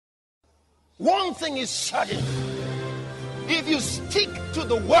One thing is certain. If you stick to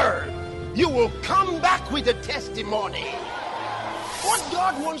the word, you will come back with a testimony. What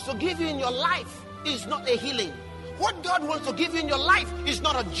God wants to give you in your life is not a healing. What God wants to give you in your life is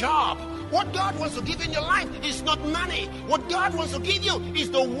not a job. What God wants to give you in your life is not money. What God wants to give you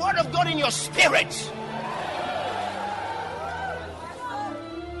is the word of God in your spirit.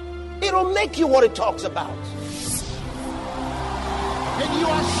 It'll make you what it talks about. And you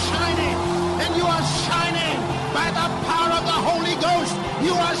are shining. And you are shining by the power of the Holy Ghost. You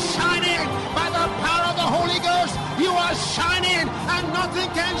are shining by the power of the Holy Ghost. You are shining and nothing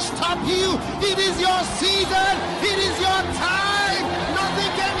can stop you. It is your season. It is your time.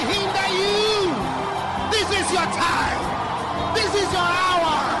 Nothing can hinder you. This is your time. This is your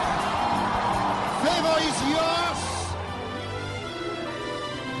hour. Favor is yours.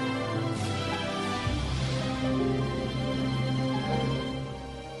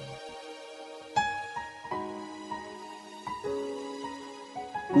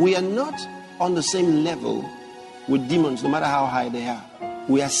 We are not on the same level with demons, no matter how high they are.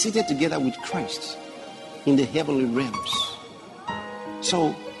 We are seated together with Christ in the heavenly realms.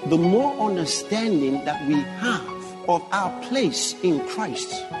 So the more understanding that we have of our place in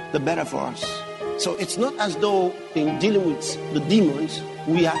Christ, the better for us. So it's not as though in dealing with the demons,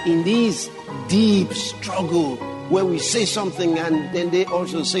 we are in this deep struggle where we say something and then they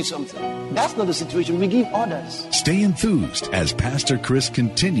also say something. That's not the situation. We give orders. Stay enthused as Pastor Chris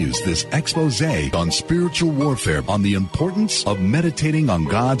continues this expose on spiritual warfare, on the importance of meditating on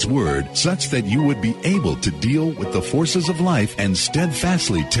God's Word such that you would be able to deal with the forces of life and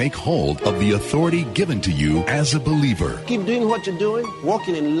steadfastly take hold of the authority given to you as a believer. Keep doing what you're doing,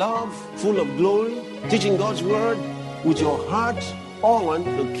 walking in love, full of glory, teaching God's Word with your heart on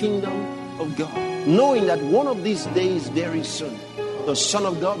the kingdom of God, knowing that one of these days very soon the Son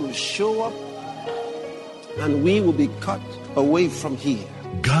of God will show up and we will be cut away from here.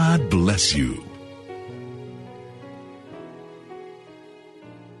 God bless you.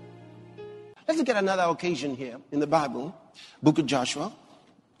 Let's look at another occasion here in the Bible, book of Joshua,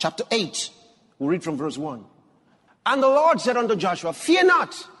 chapter 8. We'll read from verse 1. And the Lord said unto Joshua, fear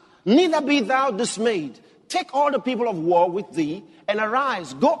not, neither be thou dismayed. Take all the people of war with thee, and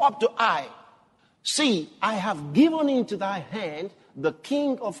arise, go up to Ai. See, I have given into thy hand the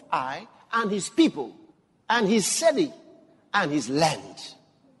king of Ai and his people and his city and his land.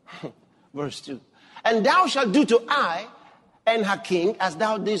 Verse 2. And thou shalt do to Ai and her king as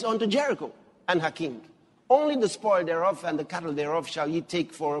thou didst unto Jericho and her king. Only the spoil thereof and the cattle thereof shall ye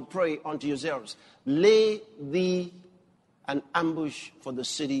take for a prey unto yourselves. Lay thee an ambush for the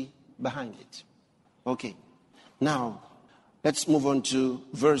city behind it. Okay. Now, let's move on to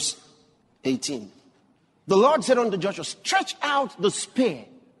verse 18. The Lord said unto Joshua, stretch out the spear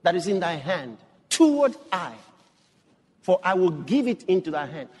that is in thy hand toward Ai, for I will give it into thy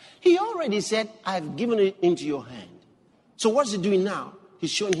hand. He already said, I've given it into your hand. So what's he doing now?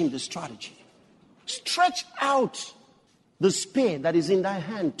 He's showing him the strategy. Stretch out the spear that is in thy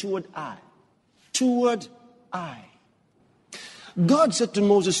hand toward Ai. Toward Ai. God said to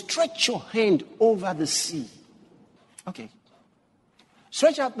Moses, stretch your hand over the sea. Okay.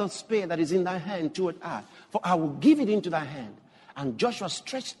 Stretch out the spear that is in thy hand toward Ai, for I will give it into thy hand. And Joshua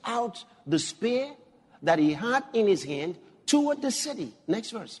stretched out the spear that he had in his hand toward the city.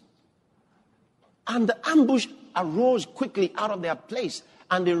 Next verse. And the ambush arose quickly out of their place,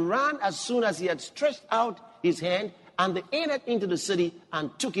 and they ran as soon as he had stretched out his hand, and they entered into the city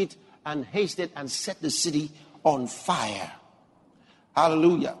and took it and hasted and set the city on fire.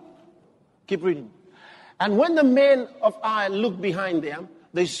 Hallelujah. Keep reading. And when the men of Ai looked behind them,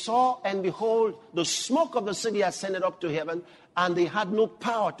 they saw, and behold, the smoke of the city ascended up to heaven, and they had no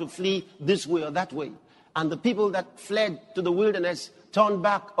power to flee this way or that way. And the people that fled to the wilderness turned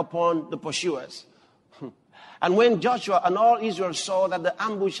back upon the pursuers. And when Joshua and all Israel saw that the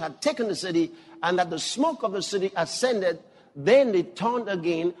ambush had taken the city, and that the smoke of the city ascended, then they turned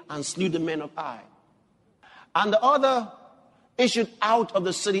again and slew the men of Ai. And the other issued out of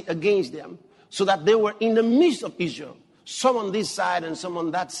the city against them, so that they were in the midst of Israel, some on this side and some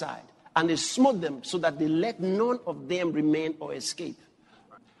on that side. And they smote them so that they let none of them remain or escape.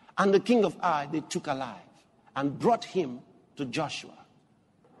 And the king of Ai they took alive and brought him to Joshua.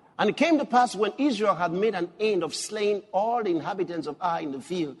 And it came to pass when Israel had made an end of slaying all the inhabitants of Ai in the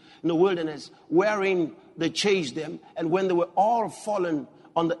field, in the wilderness, wherein they chased them, and when they were all fallen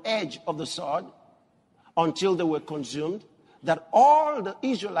on the edge of the sword, until they were consumed, that all the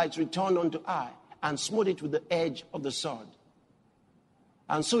Israelites returned unto Ai and smote it with the edge of the sword.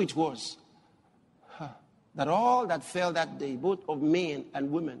 And so it was that all that fell that day, both of men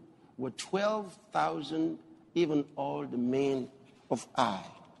and women, were 12,000, even all the men of Ai.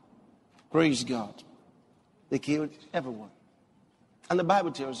 Praise God. They killed everyone. And the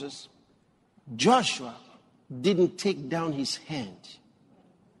Bible tells us Joshua didn't take down his hand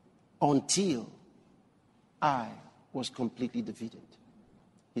until Ai was completely defeated.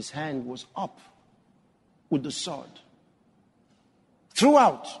 His hand was up with the sword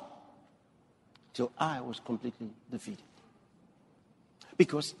throughout till Ai was completely defeated.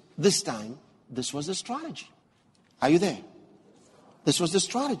 Because this time, this was the strategy. Are you there? This was the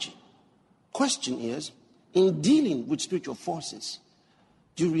strategy. Question is, in dealing with spiritual forces,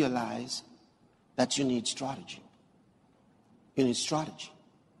 do you realize that you need strategy? You need strategy.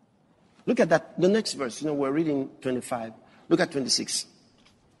 Look at that, the next verse. We're reading 25. Look at 26.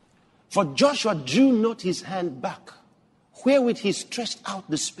 For Joshua drew not his hand back, wherewith he stretched out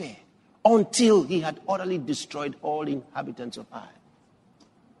the spear, until he had utterly destroyed all the inhabitants of Ai.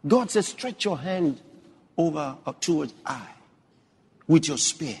 God says, stretch your hand over or towards Ai with your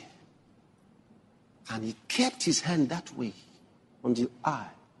spear. And he kept his hand that way until Ai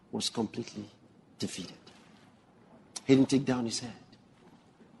was completely defeated. He didn't take down his hand.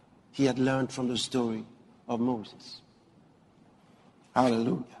 He had learned from the story of Moses.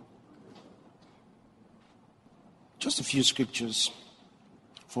 Hallelujah. Just a few scriptures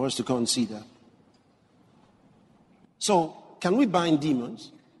for us to consider. So, can we bind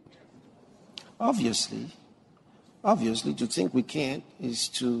demons? Obviously, to think we can't is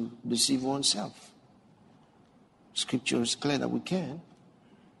to deceive oneself. Scripture is clear that we can.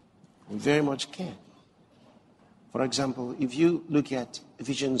 We very much can. For example, if you look at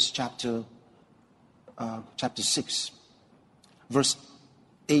Ephesians chapter 6, verse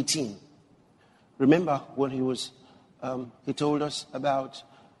 18. Remember when he told us about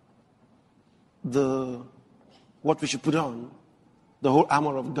what we should put on, the whole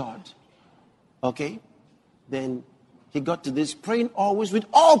armor of God. Okay? Then he got to this, praying always with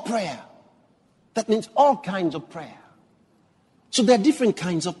all prayer. That means all kinds of prayer. So there are different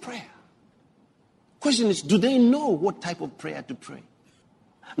kinds of prayer. Question is, do they know what type of prayer to pray?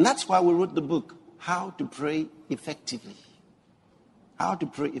 And that's why we wrote the book, How to Pray Effectively. How to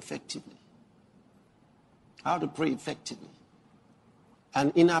pray effectively. How to pray effectively.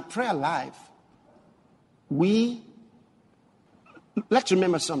 And in our prayer life, let's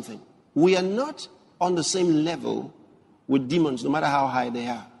remember something. We are not on the same level with demons, no matter how high they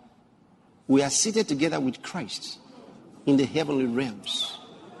are. We are seated together with Christ in the heavenly realms.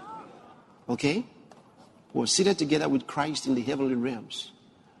 Okay? We're seated together with Christ in the heavenly realms.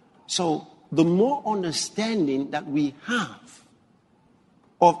 So, the more understanding that we have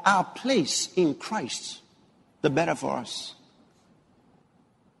of our place in Christ, the better for us.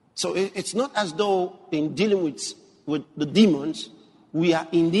 So, it's not as though in dealing with the demons, we are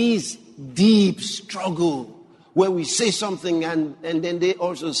in this deep struggle where we say something and then they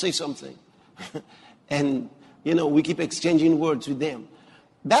also say something. And, we keep exchanging words with them.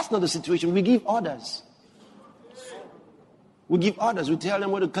 That's not the situation. We give orders. We give orders. We tell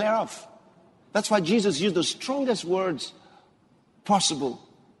them what to clear off. That's why Jesus used the strongest words possible.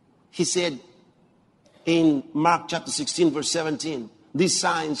 He said in Mark chapter 16, verse 17, these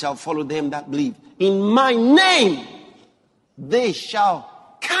signs shall follow them that believe. In my name, they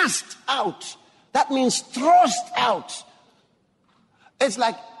shall cast out. That means thrust out. It's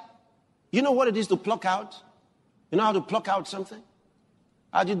like, you know what it is to pluck out? You know how to pluck out something?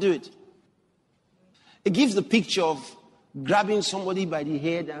 How do you do it? It gives the picture of grabbing somebody by the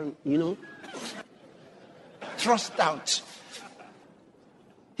head and, thrust out.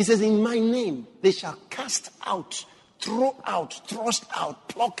 He says, in my name, they shall cast out, throw out, thrust out,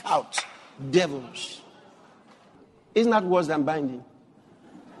 pluck out devils. Isn't that worse than binding?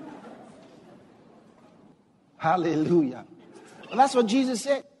 Hallelujah. Well, that's what Jesus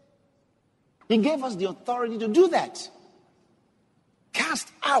said. He gave us the authority to do that.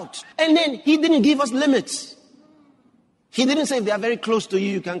 Cast out. And then he didn't give us limits. He didn't say if they are very close to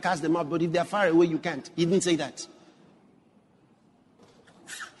you, you can cast them out. But if they are far away, you can't. He didn't say that.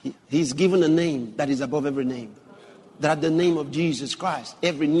 He's given a name that is above every name. That at the name of Jesus Christ,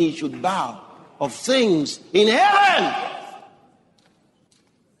 every knee should bow of things in heaven,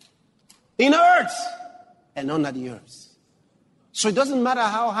 in earth, and under the earth. So it doesn't matter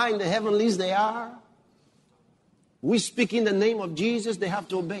how high in the heavenlies they are. We speak in the name of Jesus, they have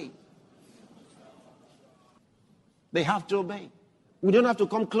to obey. They have to obey. We don't have to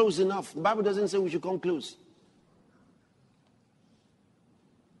come close enough. The Bible doesn't say we should come close.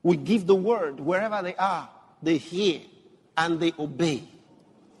 We give the word wherever they are. They hear and they obey.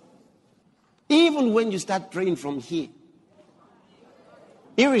 Even when you start praying from here,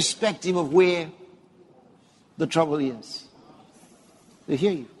 irrespective of where the trouble is. They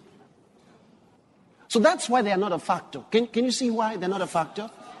hear you. So that's why they are not a factor. Can you see why they're not a factor?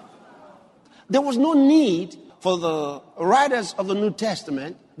 There was no need for the writers of the New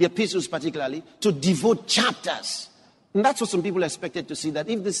Testament, the epistles particularly, to devote chapters. And that's what some people expected to see, that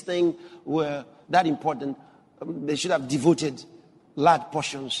if this thing were that important, they should have devoted large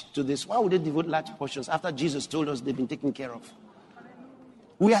portions to this. Why would they devote large portions after Jesus told us they've been taken care of?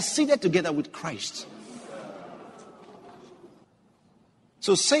 We are seated together with Christ.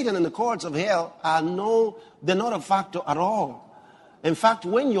 So Satan and the courts of hell they're not a factor at all. In fact,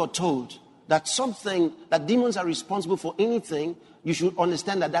 when you're told that demons are responsible for anything, you should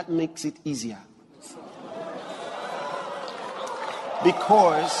understand that makes it easier.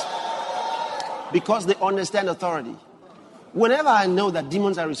 Because they understand authority. Whenever I know that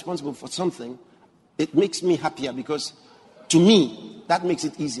demons are responsible for something, it makes me happier, because to me, that makes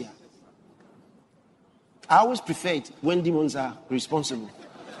it easier. I always prefer it when demons are responsible.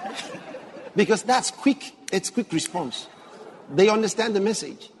 Because that's quick. It's quick response. They understand the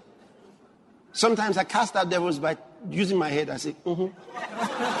message. Sometimes I cast out devils by using my head. I say, They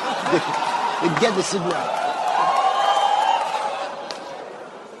get the signal.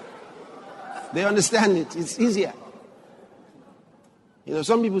 They understand it. It's easier.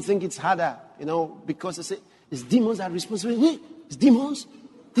 Some people think it's harder, because they say, it's demons are responsible. Wait, it's demons?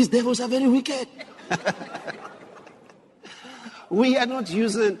 These devils are very wicked. We are not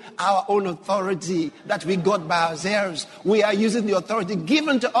using our own authority that we got by ourselves. We are using the authority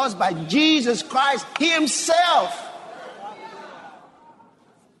given to us by Jesus Christ himself.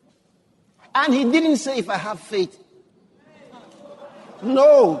 And he didn't say, if I have faith.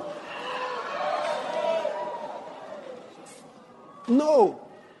 No.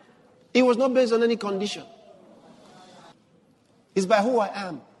 It was not based on any condition. It's by who I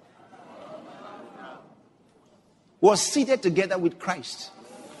am. Was seated together with Christ.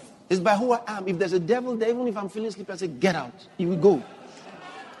 It's by who I am. If there's a devil there, even if I'm feeling sleepy, I say, get out. He will go.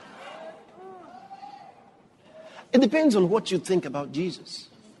 It depends on what you think about Jesus.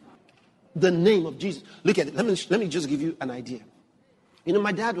 The name of Jesus. Look at it. Let me just give you an idea.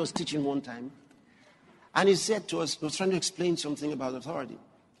 My dad was teaching one time, and he said to us, he was trying to explain something about authority.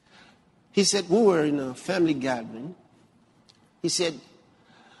 He said, we were in a family gathering. He said,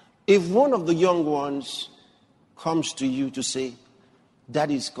 if one of the young ones comes to you to say,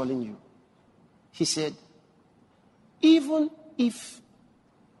 Daddy is calling you, he said, even if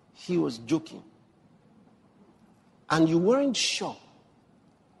he was joking and you weren't sure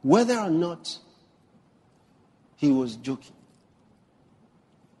whether or not he was joking,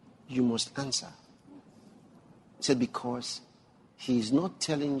 you must answer. He said, because he is not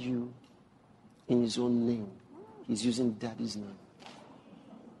telling you in his own name. He's using Daddy's name. He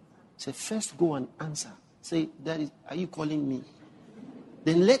said, first go and answer. Say, Daddy, are you calling me?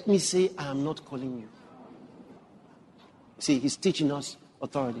 Then let me say, I am not calling you. See, he's teaching us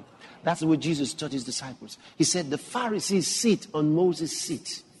authority. That's the way Jesus taught his disciples. He said, the Pharisees sit on Moses'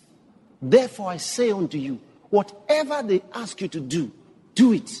 seat. Therefore I say unto you, whatever they ask you to do,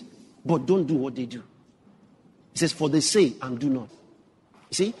 do it. But don't do what they do. He says, for they say and do not.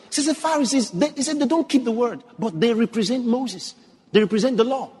 You see? He says the Pharisees, he said they don't keep the word, but they represent Moses. They represent the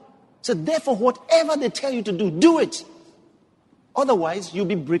law. So therefore, whatever they tell you to do, do it. Otherwise, you'll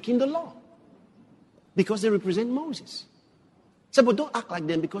be breaking the law. Because they represent Moses. So, but don't act like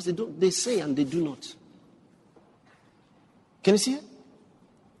them, because they say and they do not. Can you see it?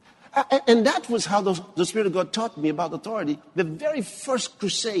 And that was how the Spirit of God taught me about authority. The very first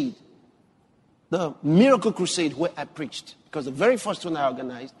crusade, the miracle crusade where I preached. Because the very first one I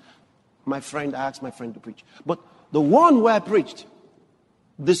organized, I asked my friend to preach. But the one where I preached,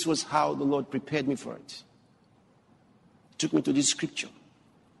 this was how the Lord prepared me for it. He took me to this scripture.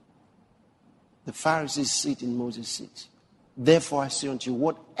 The Pharisees sit in Moses' seat. Therefore I say unto you,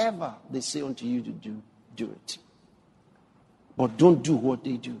 whatever they say unto you to do, do it. But don't do what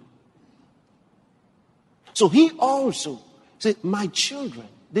they do. So he also said, my children,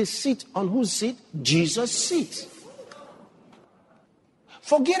 they sit on whose seat? Jesus' seat.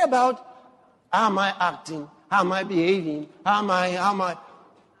 Forget about how am I acting, how am I behaving, how am I.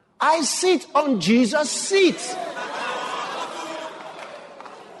 I sit on Jesus' seat.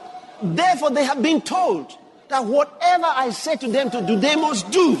 Therefore, they have been told that whatever I say to them to do, they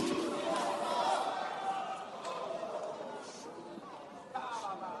must do.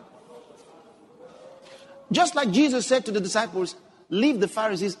 Just like Jesus said to the disciples, leave the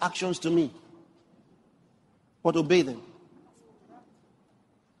Pharisees' actions to me, but obey them.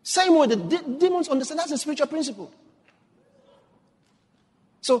 Same way the demons understand. That's a spiritual principle.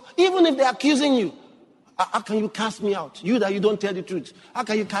 So even if they're accusing you, how can you cast me out? You that you don't tell the truth. How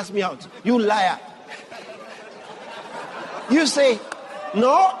can you cast me out? You liar. You say,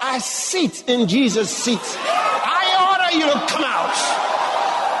 no, I sit in Jesus' seat. I order you to come out.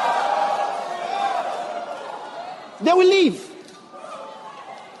 They will leave.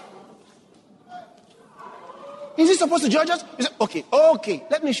 Is he supposed to judge us? He said, okay,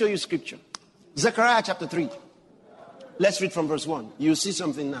 let me show you scripture. Zechariah chapter 3. Let's read from verse 1. You'll see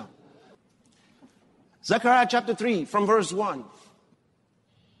something now. Zechariah chapter 3 from verse 1.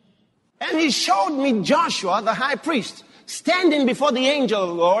 And he showed me Joshua the high priest standing before the angel of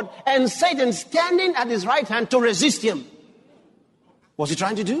the Lord, and Satan standing at his right hand to resist him. What's he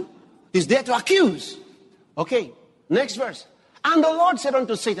trying to do? He's there to accuse. Okay, next verse. And the Lord said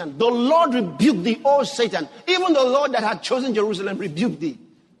unto Satan, the Lord rebuked thee, O Satan. Even the Lord that had chosen Jerusalem rebuked thee.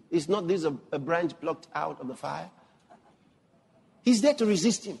 Is not this a branch plucked out of the fire? He's there to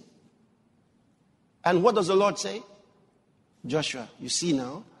resist him. And what does the Lord say? Joshua, you see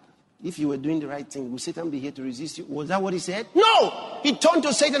now, if you were doing the right thing, would Satan be here to resist you? Was that what he said? No! He turned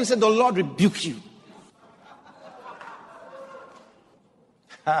to Satan and said, the Lord rebuke you.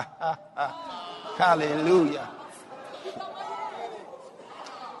 Hallelujah.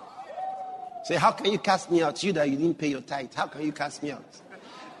 Say, how can you cast me out? You that you didn't pay your tithe. How can you cast me out?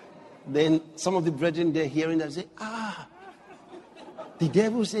 Then some of the brethren, they're hearing that say, the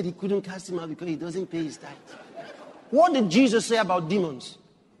devil said he couldn't cast him out because he doesn't pay his tithe. What did Jesus say about demons?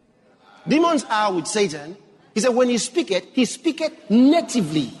 Demons are with Satan. He said when he speaketh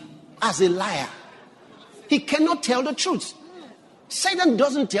natively as a liar. He cannot tell the truth. Satan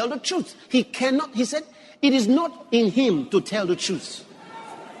doesn't tell the truth. He said it is not in him to tell the truth.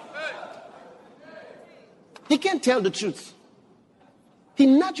 He can't tell the truth. He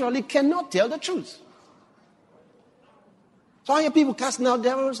naturally cannot tell the truth. So I hear people casting out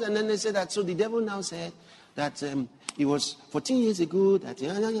devils, and then they say that, so the devil now said that it was 14 years ago that,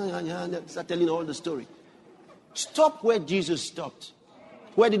 start telling all the story. Stop where Jesus stopped.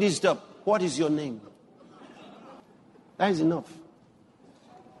 Where did he stop? What is your name? That is enough.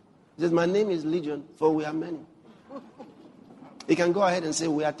 He says, my name is Legion, for we are many. He can go ahead and say,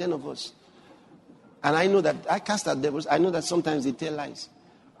 we are 10 of us. And I know that I cast out devils. I know that sometimes they tell lies.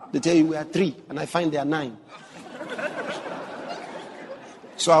 They tell you we are 3, and I find there are 9.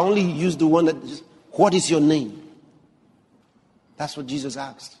 So I only use the one that is, what is your name? That's what Jesus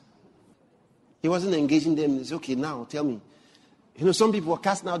asked. He wasn't engaging them. He said, okay, now tell me. You know, some people are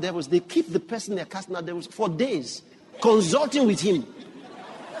casting out devils. They keep the person they're casting out devils for days, consulting with him.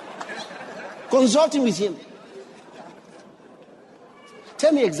 Consulting with him.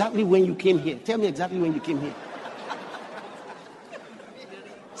 Tell me exactly when you came here. Tell me exactly when you came here.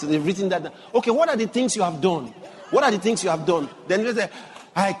 So they've written that down. Okay, what are the things you have done? What are the things you have done? Then they say,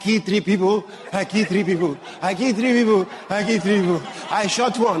 I killed 3 people. I killed 3 people. I killed 3 people. I killed 3 people. I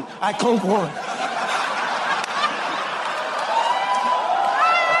shot 1. I conquered 1.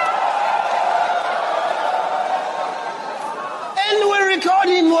 And we're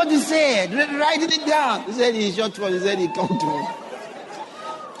recording what he said. Writing it down. He said he shot 1. He said he conquered 1.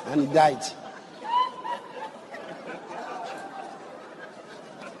 And he died.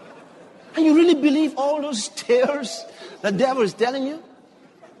 And you really believe all those tales the devil is telling you?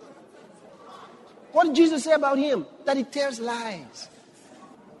 What did Jesus say about him? That he tells lies.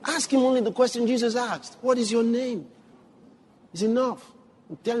 Ask him only the question Jesus asked. What is your name? It's enough.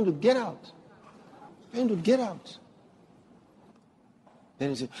 I'm telling him to get out. Tell him to get out. Then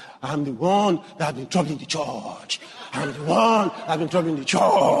he said, I'm the one that has been troubling the church. I'm the one that has been troubling the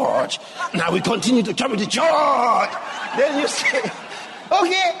church. Now we continue to trouble the church. Then you say,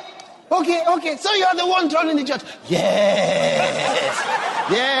 okay. So you're the one troubling the church. Yes.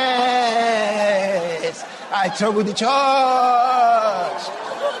 I trouble the church.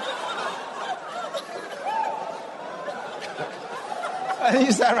 And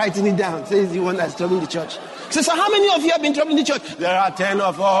you start writing it down. Say it's the one that's troubling the church. So how many of you have been troubling the church? There are 10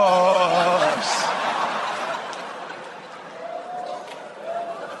 of us.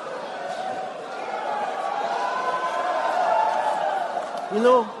 You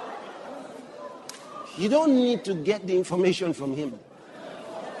know, you don't need to get the information from him.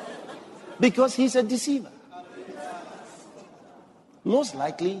 Because he's a deceiver. Most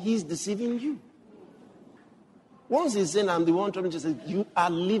likely, he's deceiving you. Once he's saying, I'm the one troubling, just says, you are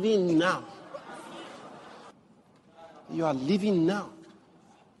living now. You are living now.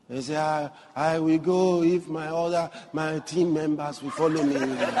 They say, I will go if my team members will follow me.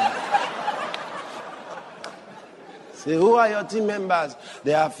 Say, who are your team members?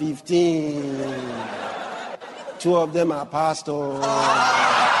 There are 15. 2 of them are pastors.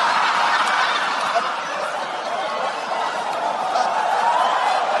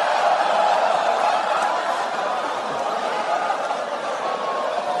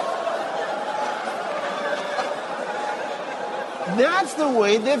 that's the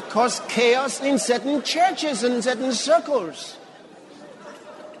way they've caused chaos in certain churches and in certain circles.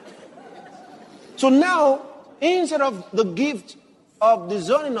 So now, instead of the gift of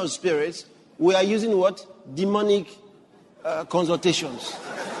discerning of spirits, we are using what? Demonic consultations.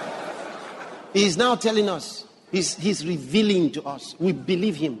 He's now telling us. He's revealing to us. We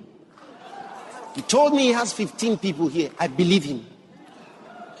believe him. He told me he has 15 people here. I believe him.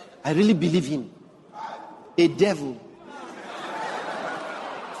 I really believe him. A devil.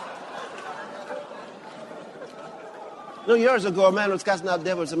 No, years ago, a man was casting out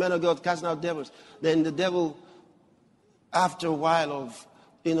devils. A man of God casting out devils. Then the devil, after a while of,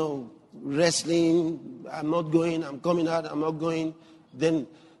 wrestling, I'm not going, I'm coming out, I'm not going. Then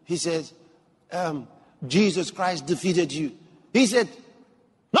he says, Jesus Christ defeated you. He said,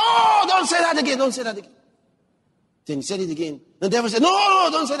 no, don't say that again, don't say that again. Then he said it again. The devil said, no,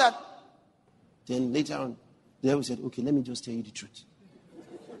 don't say that. Then later on, the devil said, okay, let me just tell you the truth.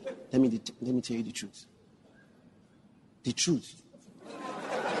 Let me tell you the truth. The truth.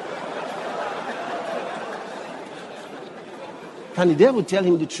 Can the devil tell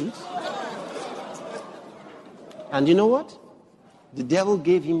him the truth? And you know what? The devil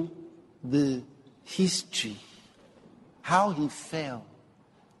gave him the history, how he fell,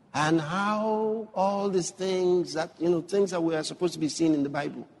 and how all these things that, things that we are supposed to be seeing in the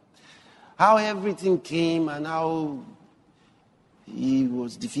Bible, how everything came and how he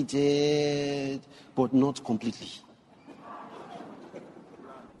was defeated, but not completely.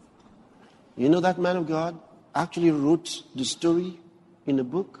 You know that man of God actually wrote the story in a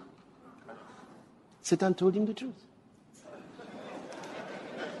book. Satan told him the truth.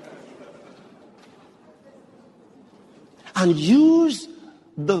 And used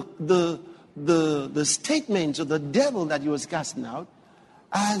the statements of the devil that he was casting out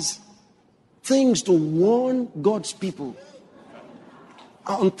as things to warn God's people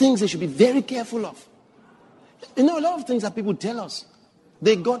on things they should be very careful of. A lot of things that people tell us,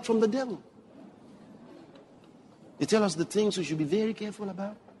 they got from the devil. They tell us the things we should be very careful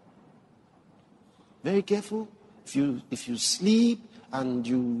about. Very careful. If you sleep and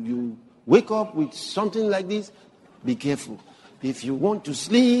you wake up with something like this, be careful. If you want to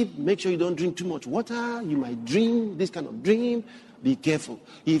sleep, make sure you don't drink too much water. You might dream this kind of dream. Be careful.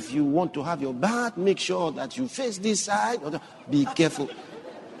 If you want to have your bath, make sure that you face this side. Be careful.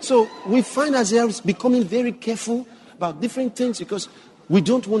 So we find ourselves becoming very careful about different things because we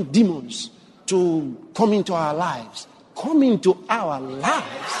don't want demons to come into our lives. Come into our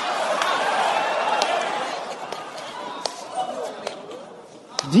lives.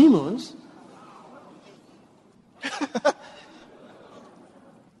 Demons?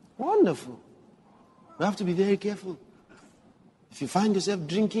 Wonderful. You have to be very careful. If you find yourself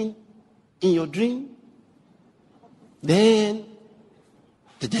drinking in your dream, then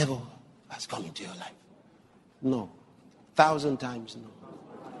the devil has come into your life. No. 1,000 times no.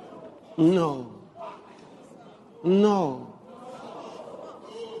 No. No.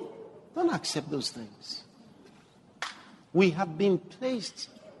 Don't accept those things. We have been placed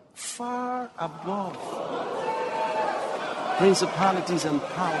far above principalities and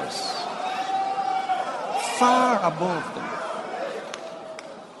powers. Far above them.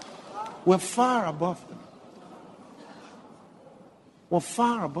 We're far above them. We're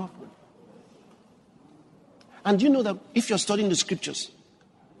far above them. And you know that if you're studying the scriptures,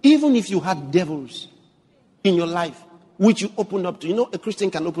 even if you had devils in your life, which you opened up to, a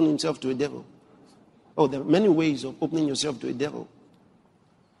Christian can open himself to a devil. Oh, there are many ways of opening yourself to a devil.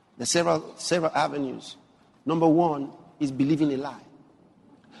 There are several avenues. Number one is believing a lie.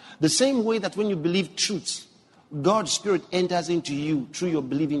 The same way that when you believe truth, God's Spirit enters into you through your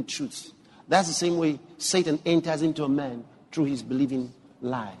believing truth. That's the same way Satan enters into a man through his believing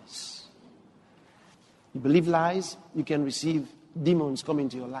lies. You believe lies, you can receive demons come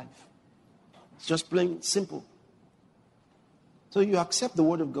into your life. It's just plain simple. So you accept the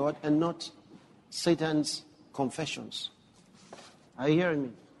word of God and not Satan's confessions. Are you hearing me?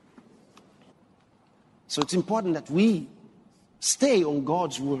 So it's important that we stay on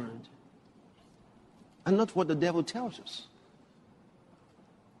God's word and not what the devil tells us.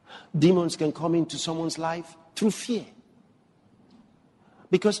 Demons can come into someone's life through fear.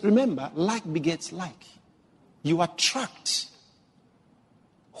 Because remember, like begets like. You attract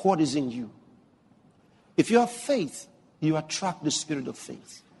what is in you. If you have faith, you attract the spirit of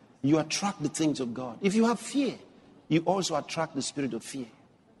faith. You attract the things of God. If you have fear, you also attract the spirit of fear.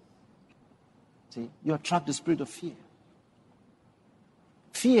 See, you attract the spirit of fear.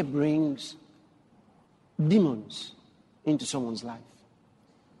 Fear brings demons into someone's life.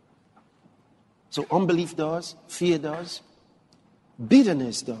 So unbelief does, fear does.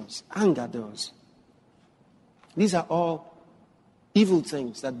 Bitterness does. Anger does. These are all evil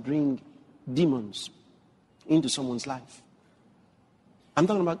things that bring demons into someone's life. I'm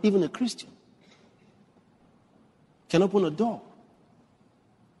talking about even a Christian can open a door.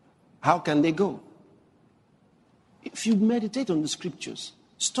 How can they go? If you meditate on the scriptures,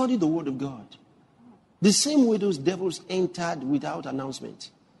 study the word of God, the same way those devils entered without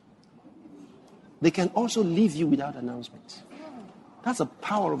announcement, they can also leave you without announcement. That's the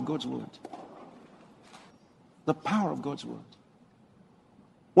power of God's word. The power of God's word.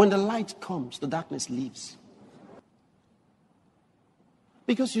 When the light comes, the darkness leaves.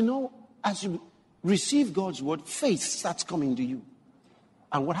 Because as you receive God's word, faith starts coming to you.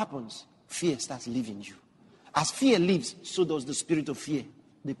 And what happens? Fear starts leaving you. As fear leaves, so does the spirit of fear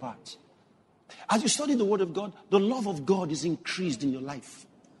depart. As you study the word of God, the love of God is increased in your life.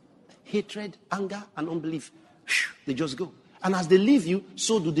 Hatred, anger, and unbelief, they just go. And as they leave you,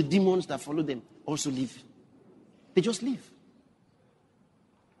 so do the demons that follow them also leave. They just leave.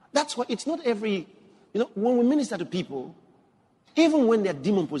 That's why it's not every, when we minister to people, even when they're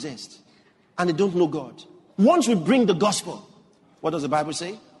demon possessed and they don't know God, once we bring the gospel, what does the Bible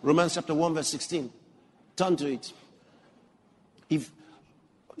say? Romans chapter 1 verse 16. Turn to it. It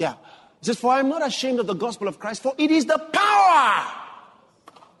says, for I am not ashamed of the gospel of Christ, for it is the power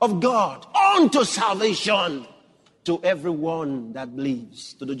of God unto salvation to everyone that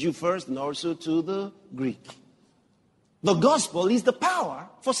believes, to the Jew first and also to the Greek. The gospel is the power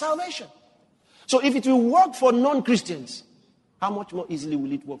for salvation. So if it will work for non-Christians, how much more easily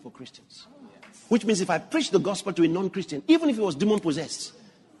will it work for Christians? Which means if I preach the gospel to a non-Christian, even if he was demon-possessed,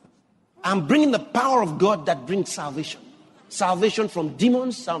 I'm bringing the power of God that brings salvation. Salvation from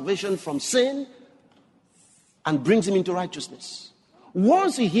demons, salvation from sin, and brings him into righteousness.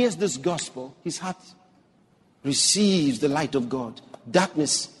 Once he hears this gospel, his heart receives the light of God.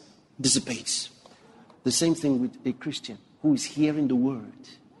 Darkness dissipates. The same thing with a Christian who is hearing the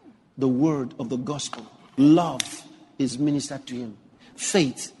word of the gospel. Love is ministered to him.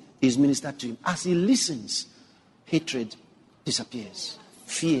 Faith is ministered to him. As he listens, hatred disappears.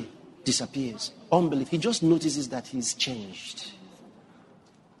 Fear disappears. Unbelief. He just notices that he's changed.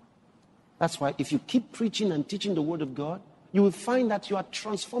 That's why if you keep preaching and teaching the word of God, you will find that you are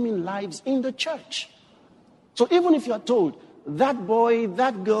transforming lives in the church. So even if you are told, that boy,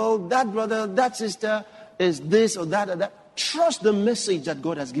 that girl, that brother, that sister is this or that or that, trust the message that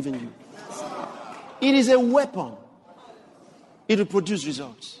God has given you. It is a weapon. It will produce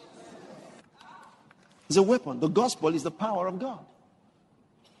results. It's a weapon. The gospel is the power of God.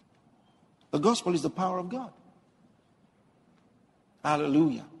 The gospel is the power of God.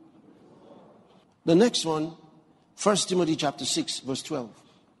 Hallelujah. The next one, 1 Timothy chapter 6, verse 12.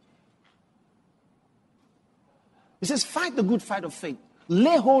 It says, fight the good fight of faith.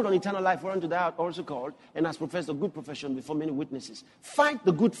 Lay hold on eternal life, whereunto thou art also called, and hast professed a good profession before many witnesses. Fight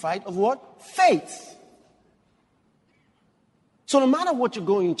the good fight of what? Faith. So no matter what you're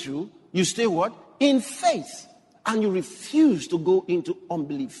going through, you stay what? In faith. And you refuse to go into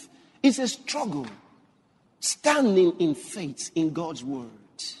unbelief. It's a struggle. Standing in faith in God's word.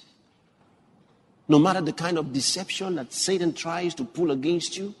 No matter the kind of deception that Satan tries to pull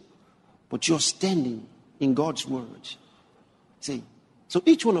against you, but you're standing in God's word. See, so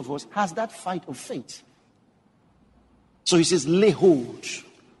each one of us has that fight of faith. So he says, lay hold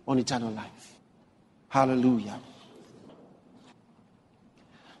on eternal life. Hallelujah.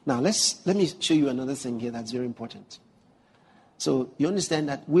 Now let me show you another thing here that's very important. So you understand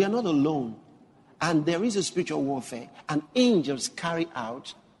that we are not alone, and there is a spiritual warfare, and angels carry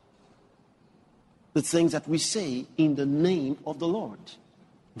out the things that we say in the name of the Lord.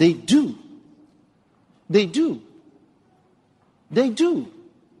 They do. They do. They do.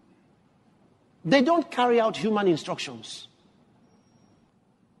 They don't carry out human instructions.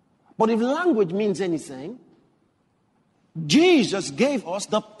 But if language means anything, Jesus gave us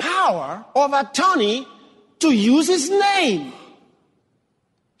the power of attorney to use his name.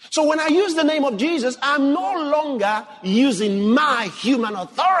 So when I use the name of Jesus, I'm no longer using my human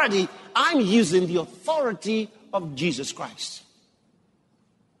authority. I'm using the authority of Jesus Christ.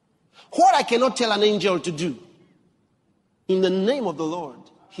 What I cannot tell an angel to do, in the name of the Lord,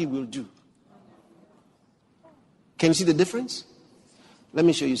 he will do. Can you see the difference? Let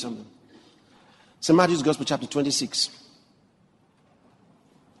me show you something. St. Matthew's Gospel, chapter 26.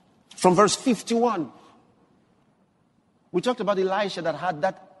 From verse 51. We talked about Elisha that had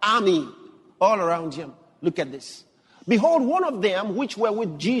that army all around him. Look at this. Behold, one of them which were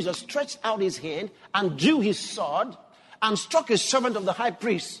with Jesus stretched out his hand and drew his sword and struck a servant of the high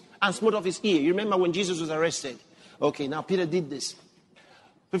priest and smote off his ear. You remember when Jesus was arrested? Okay, now Peter did this.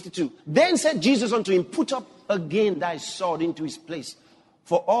 52. Then said Jesus unto him, put up again thy sword into his place.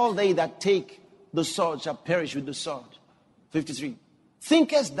 For all they that take the sword shall perish with the sword. 53.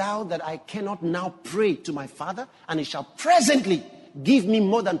 Thinkest thou that I cannot now pray to my Father, and he shall presently give me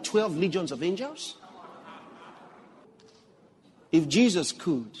more than 12 legions of angels? If Jesus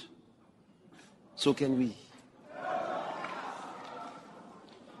could, so can we.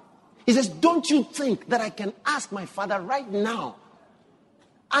 He says, don't you think that I can ask my Father right now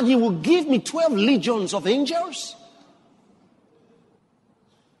and he will give me 12 legions of angels?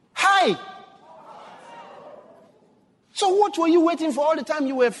 Hi! So what were you waiting for all the time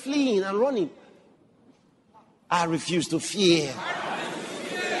you were fleeing and running? I refuse to fear.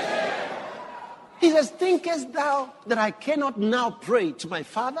 He says, thinkest thou that I cannot now pray to my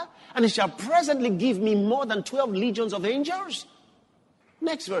Father, and he shall presently give me more than 12 legions of angels?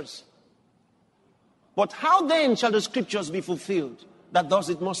 Next verse. But how then shall the scriptures be fulfilled, that thus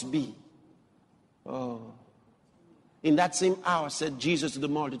it must be? Oh. In that same hour said Jesus to the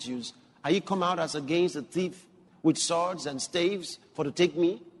multitudes, are ye come out as against a thief with swords and staves for to take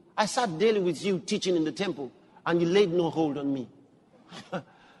me? I sat daily with you teaching in the temple, and you laid no hold on me.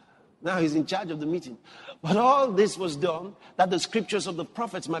 Now he's in charge of the meeting. But all this was done that the scriptures of the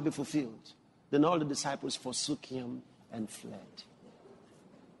prophets might be fulfilled. Then all the disciples forsook him and fled.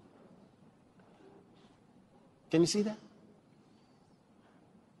 Can you see that?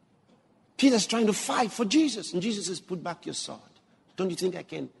 Peter's trying to fight for Jesus. And Jesus says, put back your sword. Don't you think I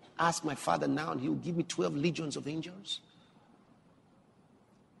can ask my Father now and he will give me 12 legions of angels?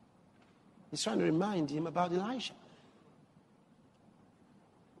 He's trying to remind him about Elijah.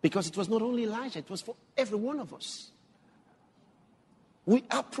 Because it was not only Elijah, it was for every one of us. We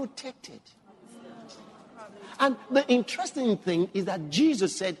are protected. And the interesting thing is that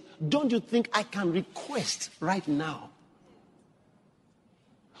Jesus said, don't you think I can request right now?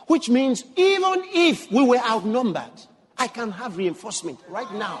 Which means even if we were outnumbered, I can have reinforcement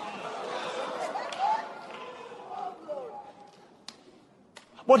right now.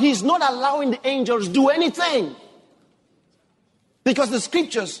 But he's not allowing the angels to do anything. Because the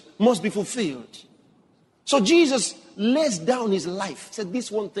scriptures must be fulfilled. So Jesus lays down his life. Said, this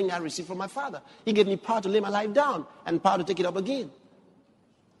one thing I received from my Father. He gave me power to lay my life down and power to take it up again.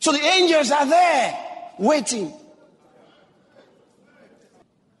 So the angels are there waiting.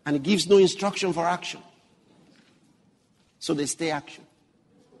 And he gives no instruction for action. So they stay action.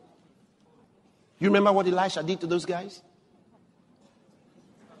 You remember what Elisha did to those guys?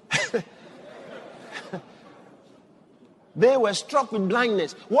 They were struck with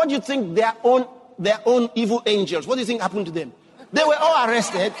blindness. What do you think their own evil angels, what do you think happened to them? They were all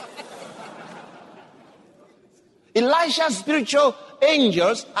arrested. Elisha's spiritual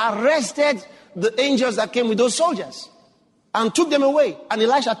angels arrested the angels that came with those soldiers and took them away. And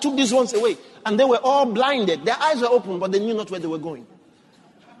Elisha took these ones away. And they were all blinded. Their eyes were open, but they knew not where they were going.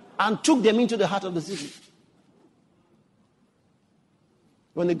 And took them into the heart of the city.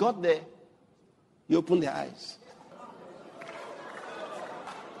 When they got there, he opened their eyes.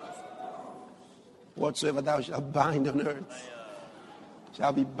 Whatsoever thou shalt bind on earth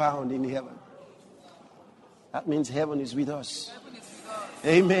shall be bound in heaven. That means heaven is with us.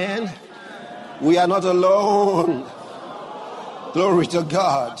 Amen. We are not alone. Glory to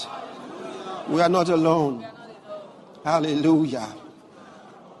God. We are not alone. Hallelujah.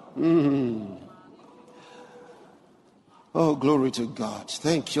 Oh, glory to God.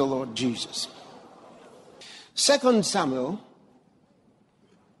 Thank you, Lord Jesus. 2 Samuel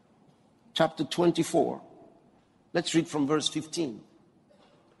chapter 24. Let's read from verse 15.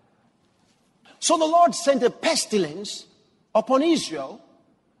 So the Lord sent a pestilence upon Israel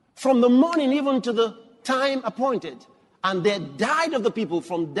from the morning even to the time appointed. And there died of the people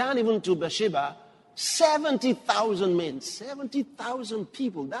from Dan even to Beersheba 70,000 men. 70,000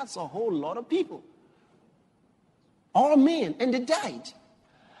 people. That's a whole lot of people. All men. And they died.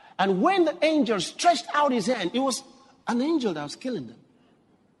 And when the angel stretched out his hand, it was an angel that was killing them.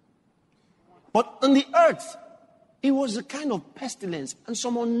 But on the earth, it was a kind of pestilence and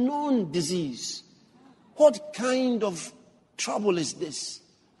some unknown disease. What kind of trouble is this?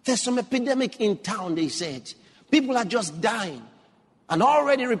 There's some epidemic in town, they said. People are just dying. And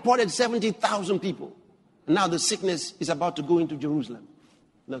already reported 70,000 people. And now the sickness is about to go into Jerusalem.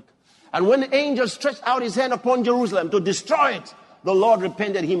 Look. And when the angel stretched out his hand upon Jerusalem to destroy it, the Lord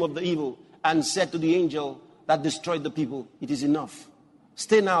repented him of the evil and said to the angel that destroyed the people, it is enough.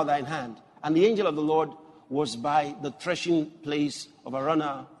 Stay now thine hand. And the angel of the Lord was by the threshing place of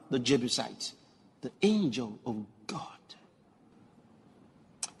Araunah the Jebusite. The angel of God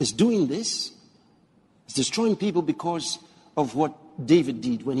is doing this. It's destroying people because of what David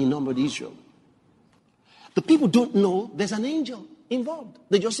did when he numbered Israel. The people don't know there's an angel involved.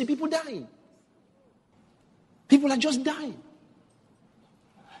 They just see people dying. People are just dying.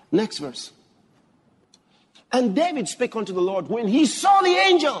 Next verse. And David spake unto the Lord when he saw the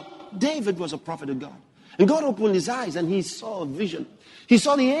angel. David was a prophet of God. And God opened his eyes and he saw a vision. He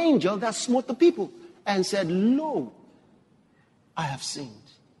saw the angel that smote the people and said, Lo, I have sinned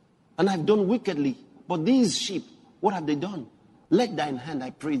and I have done wickedly. But these sheep, what have they done? Let thine hand,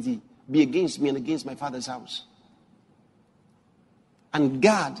 I pray thee, be against me and against my father's house. And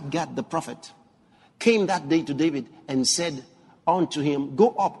Gad the prophet, came that day to David and said unto him, Go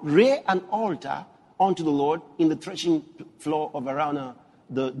up, rear an altar unto the Lord in the threshing floor of Araunah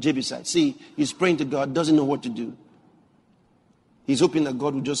the Jebusite. See, he's praying to God, doesn't know what to do. He's hoping that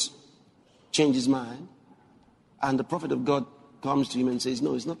God will just change his mind. And the prophet of God comes to him and says,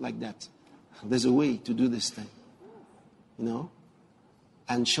 no, it's not like that. There's a way to do this thing. You know?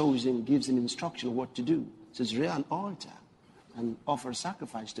 And shows him, gives him instruction of what to do. Says, rear an altar and offer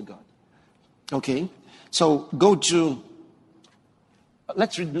sacrifice to God. Okay? So go to,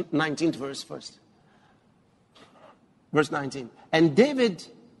 let's read 19th verse first. Verse 19. And David,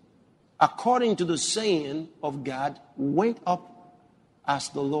 according to the saying of God, went up as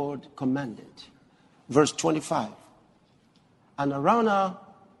the Lord commanded. Verse 25. And Araunah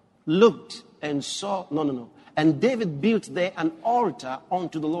looked and saw, And David built there an altar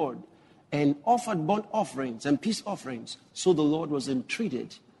unto the Lord and offered burnt offerings and peace offerings. So the Lord was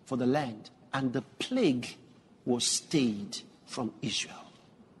entreated for the land, and the plague was stayed from Israel.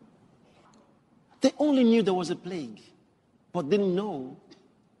 They only knew there was a plague, but didn't know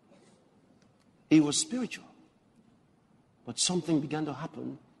it was spiritual. But something began to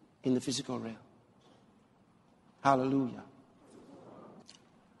happen in the physical realm. Hallelujah.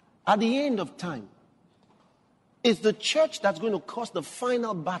 At the end of time, it's the church that's going to cause the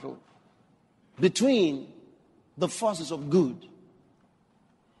final battle between the forces of good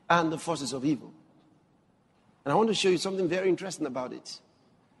and the forces of evil. And I want to show you something very interesting about it.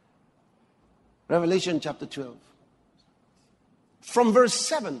 Revelation chapter 12. From verse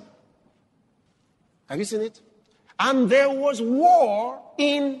 7. Have you seen it? And there was war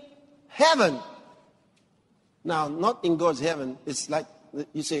in heaven. Now, not in God's heaven. It's like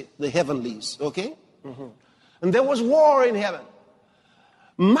you say the heavenlies. Okay? Mm-hmm. And there was war in heaven.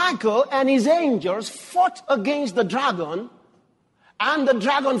 Michael and his angels fought against the dragon, and the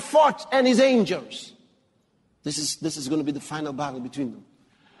dragon fought and his angels. This is going to be the final battle between them.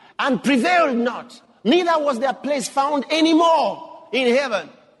 And prevailed not, neither was their place found anymore in heaven.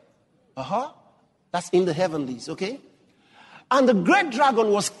 That's in the heavenlies, okay? And the great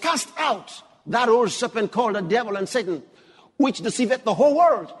dragon was cast out, that old serpent called the devil and Satan, which deceiveth the whole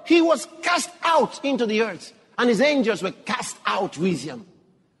world. He was cast out into the earth, and his angels were cast out with him.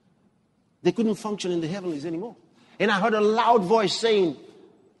 They couldn't function in the heavenlies anymore. And I heard a loud voice saying,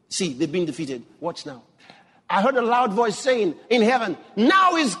 see, they've been defeated. Watch now. I heard a loud voice saying in heaven,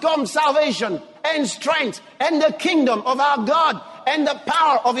 now is come salvation and strength and the kingdom of our God and the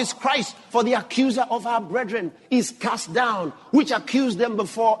power of his Christ. For the accuser of our brethren is cast down, which accused them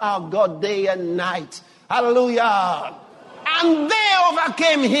before our God day and night. Hallelujah. And they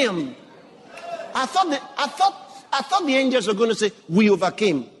overcame him. I thought the angels were going to say, we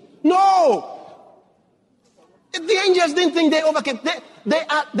overcame. No. The angels didn't think they overcame. They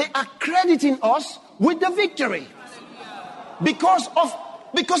are crediting us with the victory because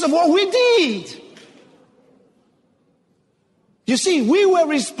of what we did. You see, we were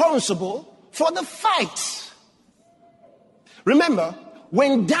responsible for the fight. Remember,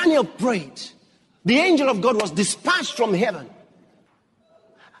 when Daniel prayed, the angel of God was dispatched from heaven.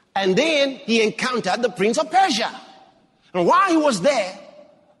 And then he encountered the prince of Persia. And while he was there,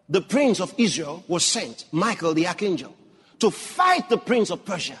 the prince of Israel was sent, Michael the archangel, to fight the prince of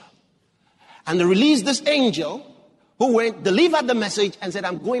Persia. And they released this angel who went, delivered the message and said,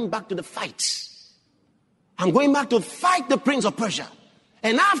 I'm going back to the fight. I'm going back to fight the prince of Persia.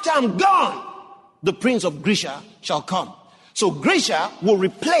 And after I'm gone, the prince of Grecia shall come. So Grecia will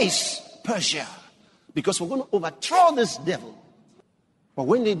replace Persia because we're going to overthrow this devil. But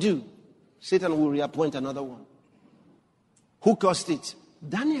when they do, Satan will reappoint another one. Who caused it?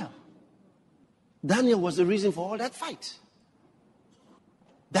 Daniel. Daniel was the reason for all that fight.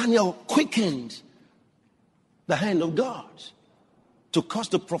 Daniel quickened the hand of God to cause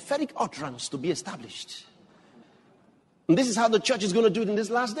the prophetic utterance to be established. And this is how the church is going to do it in these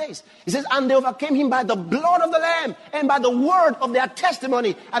last days. It says, and they overcame him by the blood of the Lamb and by the word of their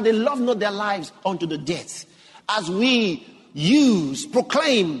testimony, and they loved not their lives unto the death. As we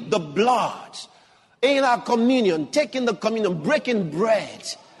proclaim the blood In our communion, taking the communion, breaking bread.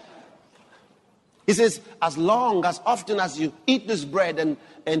 He says, as long as often as you eat this bread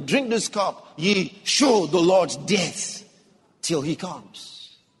and drink this cup, ye show the Lord's death till he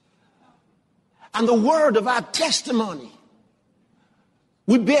comes. And the word of our testimony,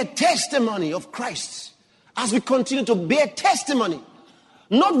 we bear testimony of Christ as we continue to bear testimony,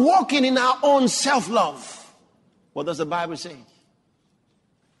 not walking in our own self-love. What does the Bible say?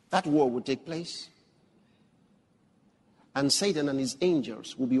 That war will take place, and Satan and his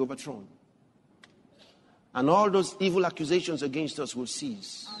angels will be overthrown. And all those evil accusations against us will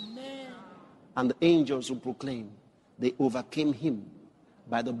cease. Amen. And the angels will proclaim they overcame him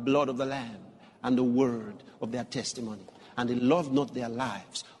by the blood of the Lamb and the word of their testimony. And they loved not their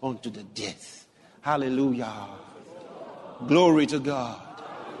lives unto the death. Hallelujah. Glory to God.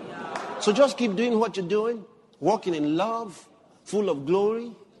 So just keep doing what you're doing. Walking in love, full of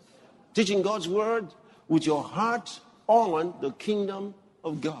glory. Teaching God's word with your heart on the kingdom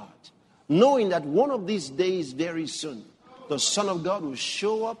of God. Knowing that one of these days, very soon, the Son of God will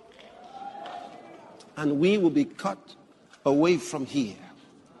show up and we will be cut away from here.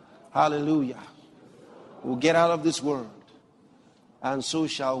 Hallelujah. We'll get out of this world, and so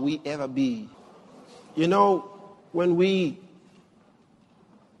shall we ever be. You know, when we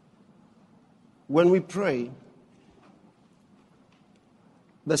pray,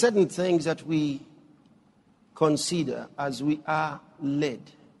 there are certain things that we consider as we are led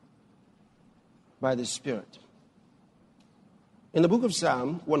by the Spirit. In the book of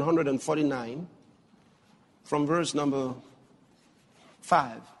Psalm 149, from verse number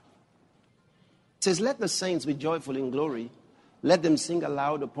 5, it says, let the saints be joyful in glory. Let them sing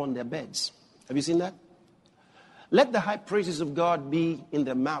aloud upon their beds. Have you seen that? Let the high praises of God be in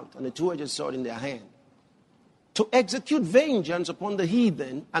their mouth and a two-edged sword in their hand, to execute vengeance upon the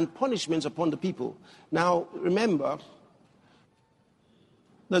heathen and punishments upon the people. Now, remember,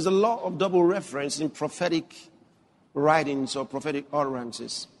 there's a lot of double reference in prophetic writings or prophetic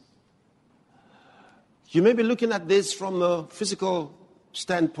utterances. You may be looking at this from a physical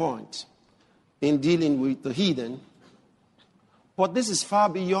standpoint in dealing with the heathen, but this is far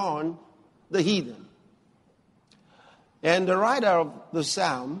beyond the heathen. And the writer of the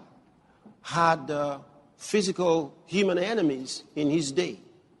psalm had physical human enemies in his day.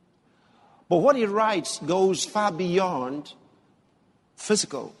 But what he writes goes far beyond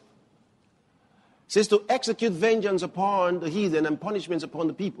physical. It says to execute vengeance upon the heathen and punishments upon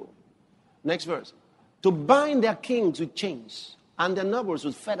the people. Next verse. To bind their kings with chains and their nobles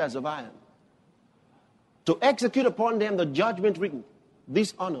with fetters of iron. To execute upon them the judgment written.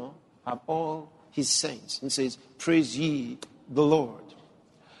 This honor have all his saints. And says, praise ye the Lord.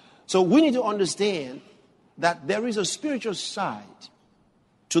 So we need to understand that there is a spiritual side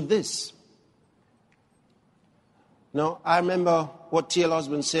to this. Now, I remember what T.L.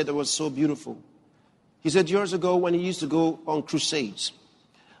 Osborne said that was so beautiful. He said years ago when he used to go on crusades,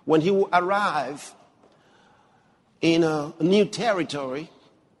 when he would arrive in a new territory,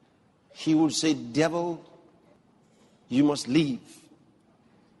 he would say, devil, you must leave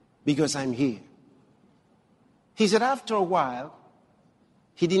because I'm here. He said after a while,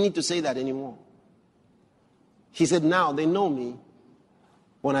 he didn't need to say that anymore. He said, now they know me.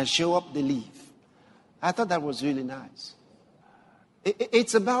 When I show up, they leave. I thought that was really nice.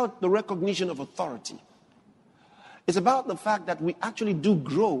 It's about the recognition of authority. It's about the fact that we actually do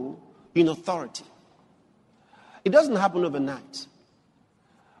grow in authority. It doesn't happen overnight.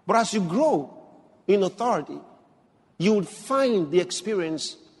 But as you grow in authority, you would find the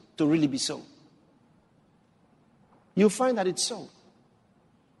experience to really be so. You'll find that it's so.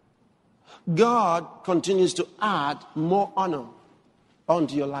 God continues to add more honor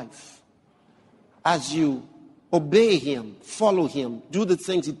onto your life. As you obey him, follow him, do the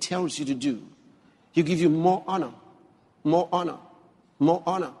things he tells you to do, he'll give you more honor, more honor, more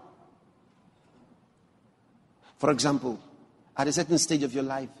honor. For example, at a certain stage of your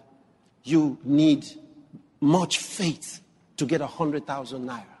life, you need much faith to get 100,000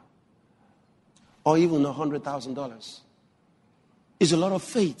 naira or even $100,000. It's a lot of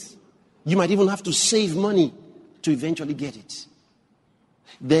faith. You might even have to save money to eventually get it.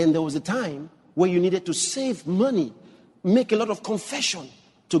 Then there was a time where you needed to save money, make a lot of confession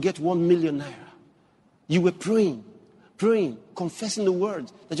to get 1 million naira. You were praying, confessing the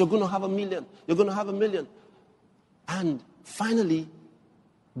words that you're going to have 1 million, you're going to have 1 million. And finally,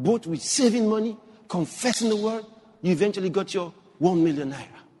 both with saving money, confessing the word, you eventually got your 1 million naira.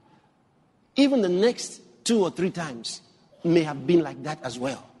 Even the next 2 or 3 times may have been like that as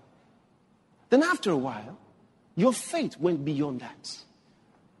well. Then after a while, your faith went beyond that.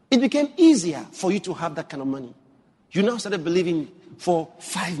 It became easier for you to have that kind of money. You now started believing for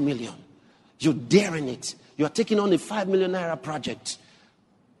 5 million. You're daring it. You're taking on a 5 million naira project.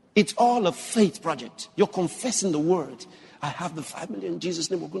 It's all a faith project. You're confessing the word. I have the 5 million in Jesus'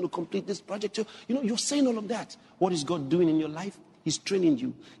 name. We're going to complete this project. You're saying all of that. What is God doing in your life? He's training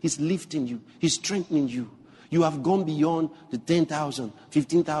you. He's lifting you. He's strengthening you. You have gone beyond the 10,000,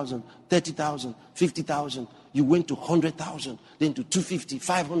 15,000, 30,000, 50,000. You went to 100,000, then to 250,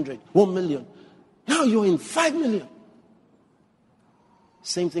 500, 1 million. Now you're in 5 million.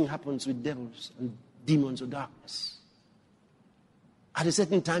 Same thing happens with devils and demons of darkness. At a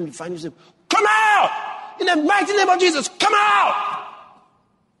certain time, you find yourself, come out! In the mighty name of Jesus, come out!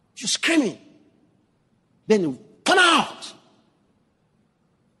 You're screaming. Then you come out.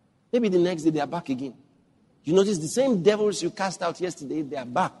 Maybe the next day they are back again. You notice the same devils you cast out yesterday, they are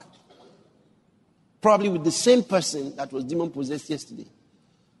back. Probably with the same person that was demon-possessed yesterday.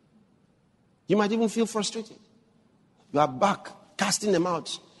 You might even feel frustrated. You are back, casting them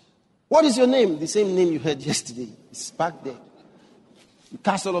out. What is your name? The same name you heard yesterday. It's back there. You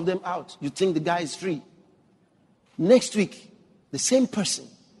cast all of them out. You think the guy is free. Next week, the same person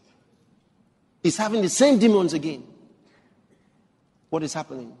is having the same demons again. What is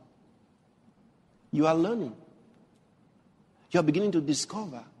happening? You are learning. You are beginning to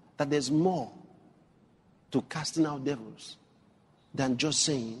discover that there's more to casting out devils than just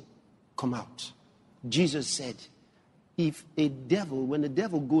saying, come out. Jesus said, if a devil, when a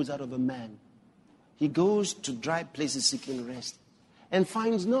devil goes out of a man, he goes to dry places seeking rest and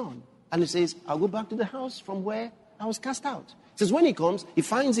finds none. And he says, I'll go back to the house from where I was cast out. He says, when he comes, he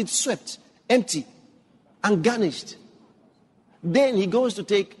finds it swept, empty, and garnished. Then he goes to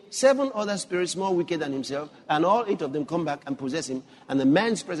take 7 other spirits more wicked than himself, and all 8 of them come back and possess him, and the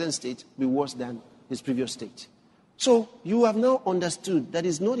man's present state will be worse than his previous state. So you have now understood that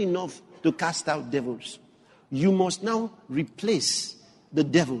it's not enough to cast out devils. You must now replace the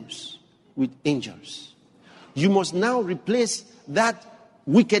devils with angels. You must now replace that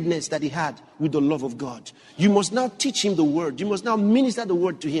wickedness that he had with the love of God. You must now teach him the word. You must now minister the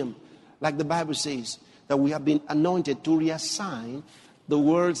word to him. Like the Bible says, that we have been anointed to reassign the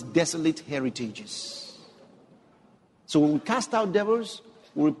world's desolate heritages. So when we cast out devils,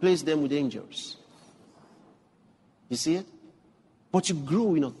 we replace them with angels. You see it? But you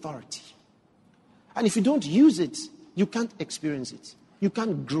grow in authority. And if you don't use it, you can't experience it. You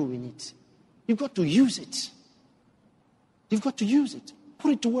can't grow in it. You've got to use it. You've got to use it.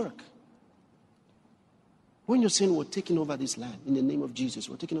 Put it to work. When you're saying we're taking over this land, in the name of Jesus,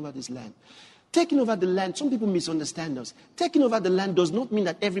 we're taking over this land. Taking over the land, some people misunderstand us. Taking over the land does not mean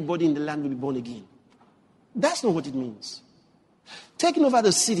that everybody in the land will be born again. That's not what it means. Taking over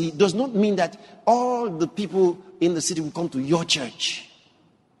the city does not mean that all the people in the city will come to your church.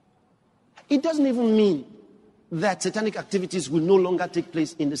 It doesn't even mean that satanic activities will no longer take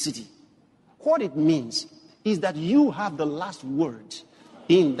place in the city. What it means is that you have the last word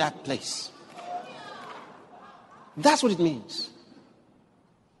in that place. That's what it means.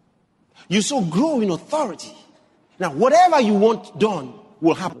 You so grow in authority. Now, whatever you want done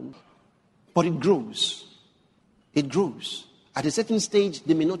will happen. But it grows. It grows. At a certain stage,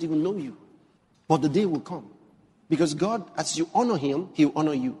 they may not even know you. But the day will come. Because God, as you honor him, he'll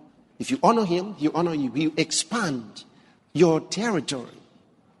honor you. If you honor him, he'll honor you. He'll expand your territory.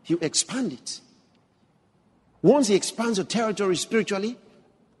 He'll expand it. Once he expands your territory spiritually,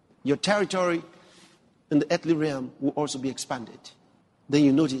 your territory in the earthly realm will also be expanded. Then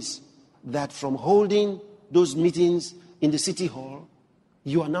you notice that from holding those meetings in the city hall,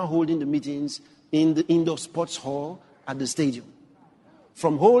 you are now holding the meetings in the indoor sports hall at the stadium.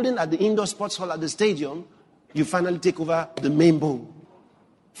 From holding at the indoor sports hall at the stadium, you finally take over the main bowl.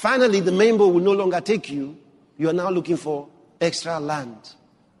 Finally, the main bowl will no longer take you. You are now looking for extra land.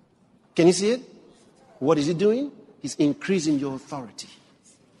 Can you see it? What is it doing? It's increasing your authority.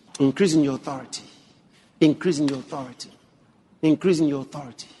 Increasing your authority. Increasing your authority. Increasing your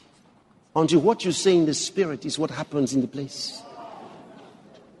authority. Until what you say in the spirit is what happens in the place.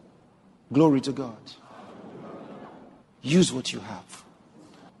 Glory to God. Use what you have.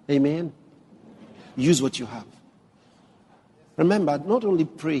 Amen. Use what you have. Remember, not only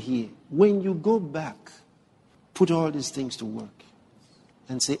pray here. When you go back, put all these things to work.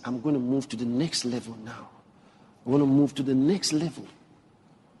 And say, I'm going to move to the next level now. I want to move to the next level.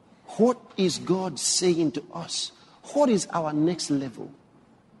 What is God saying to us? What is our next level?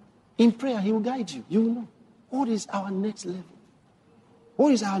 In prayer, he will guide you. You will know. What is our next level?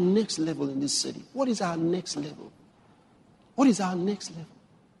 What is our next level in this city? What is our next level? What is our next level?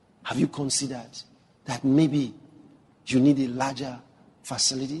 Have you considered that maybe you need a larger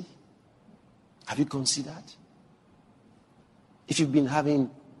facility? Have you considered? If you've been having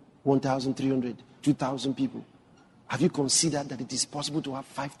 1,300, 2,000 people, have you considered that it is possible to have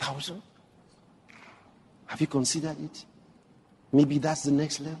 5,000? Have you considered it? Maybe that's the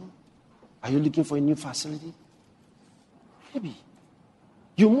next level. Are you looking for a new facility? Maybe.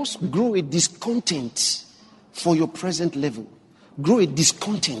 You must grow a discontent for your present level. Grow a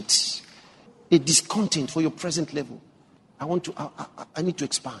discontent for your present level. I need to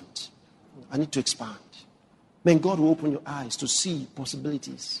expand. I need to expand. Then God will open your eyes to see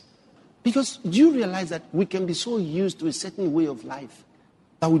possibilities. Because do you realize that we can be so used to a certain way of life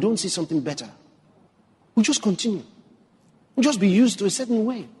that we don't see something better? We just continue. We just be used to a certain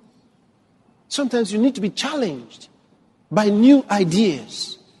way. Sometimes you need to be challenged by new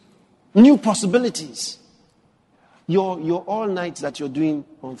ideas, new possibilities. Your all nights that you're doing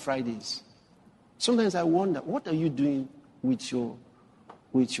on Fridays. Sometimes I wonder, what are you doing with your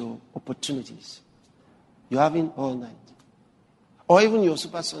opportunities? You're having all night. Or even your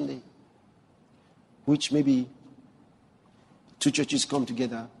Super Sunday, which maybe 2 churches come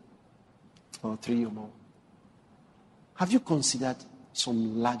together, or 3 or more. Have you considered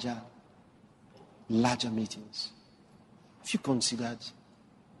some larger meetings? Have you considered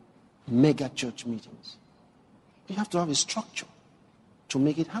mega church meetings? You have to have a structure to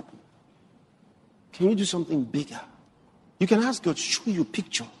make it happen. Can you do something bigger? You can ask God to show you a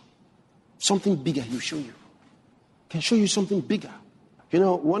picture. Something bigger, He'll show you. Can show you something bigger. You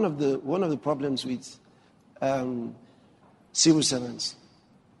know, one of the problems with civil servants,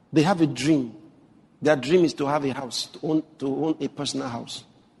 they have a dream. Their dream is to have a house, to own a personal house.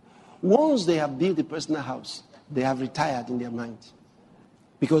 Once they have built a personal house, they have retired in their mind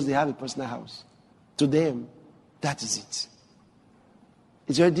because they have a personal house. To them, that is it.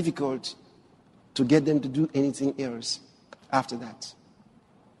 It's very difficult to get them to do anything else after that.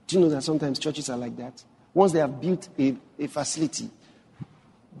 Do you know that sometimes churches are like that? Once they have built a facility,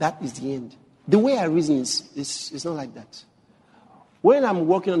 that is the end. The way I reason is not like that. When I'm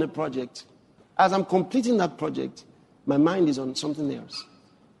working on a project, as I'm completing that project, my mind is on something else.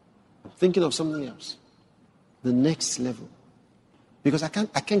 I'm thinking of something else. The next level. Because I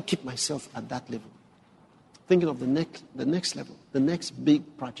can't keep myself at that level. Thinking of the next level, the next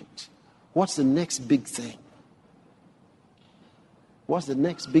big project. What's the next big thing? What's the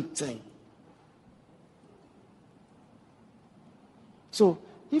next big thing? So,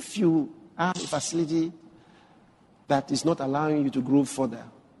 if you have a facility that is not allowing you to grow further,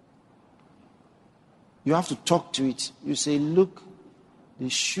 you have to talk to it. You say, look, the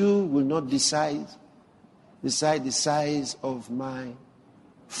shoe will not decide the size of my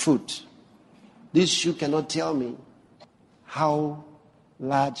foot. This shoe cannot tell me how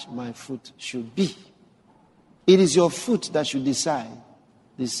large my foot should be. It is your foot that should decide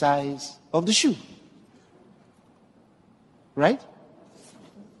the size of the shoe. Right?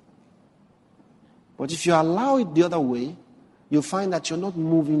 But if you allow it the other way, you'll find that you're not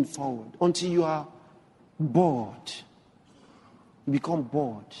moving forward until you are bored. You become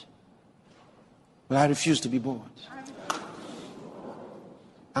bored. But I refuse to be bored.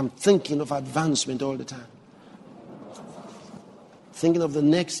 I'm thinking of advancement all the time. Thinking of the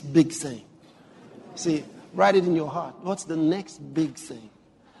next big thing. See, write it in your heart. What's the next big thing?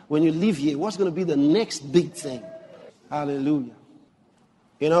 When you leave here, what's going to be the next big thing? Hallelujah.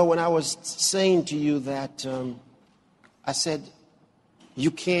 You know, when I was saying to you that, I said,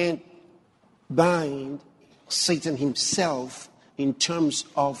 you can't bind Satan himself in terms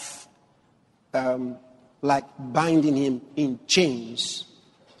of like binding him in chains.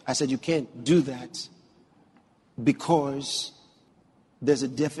 I said you can't do that because there's a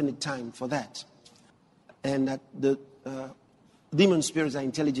definite time for that. And that the demon spirits are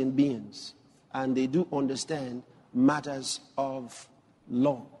intelligent beings and they do understand matters of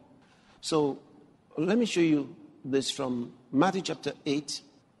law. So let me show you this from Matthew chapter 8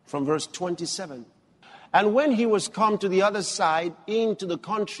 from verse 27. And when he was come to the other side into the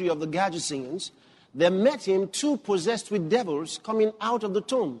country of the Gergesenes, there met him 2 possessed with devils coming out of the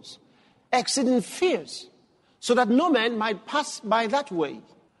tombs, exceeding fierce, so that no man might pass by that way.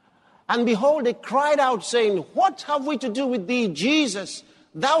 And behold, they cried out, saying, What have we to do with thee, Jesus,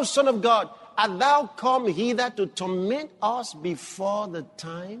 thou Son of God? Art thou come hither to torment us before the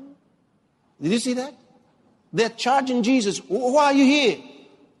time? Did you see that? They're charging Jesus. Why are you here?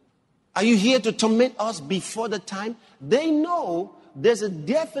 Are you here to torment us before the time? They know there's a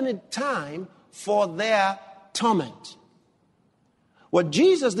definite time for their torment. Well,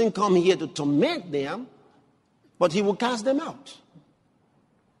 Jesus didn't come here to torment them, but he will cast them out.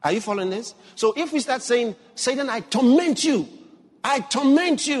 Are you following this? So if we start saying, Satan, I torment you, I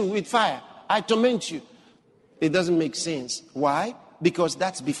torment you with fire. I torment you. It doesn't make sense. Why? Because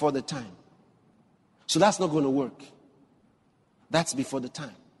that's before the time. So that's not going to work. That's before the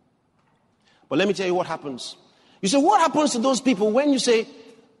time. But let me tell you what happens. You say, what happens to those people when you say,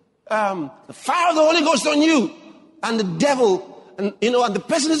 the fire of the Holy Ghost on you, and the devil, and and the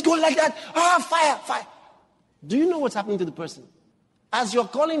person is going like that, fire, fire. Do you know what's happening to the person? As you're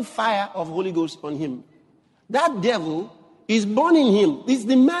calling fire of Holy Ghost on him, that devil is burning him. It's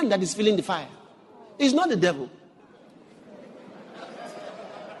the man that is feeling the fire. It's not the devil.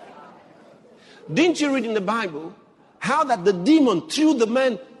 Didn't you read in the Bible how that the demon threw the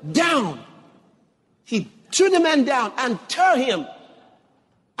man down? He threw the man down and tore him.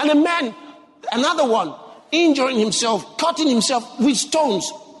 And the man, another one, injuring himself, cutting himself with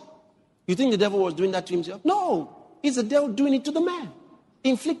stones. You think the devil was doing that to himself? No. It's the devil doing it to the man.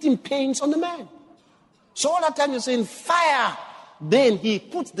 Inflicting pains on the man. So all that time you're saying fire. Then he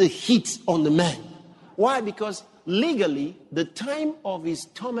puts the heat on the man. Why? Because legally, the time of his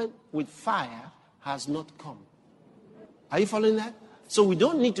torment with fire has not come. Are you following that? So we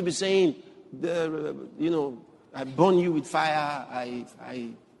don't need to be saying, I burn you with fire,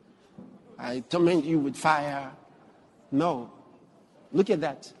 I torment you with fire. No. Look at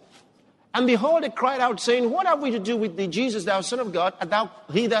that. And behold, they cried out, saying, what have we to do with thee, Jesus, thou Son of God? Art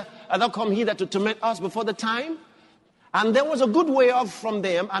thou come hither to torment us before the time? And there was a good way off from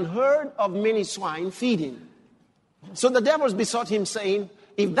them, and herd of many swine feeding. So the devils besought him, saying,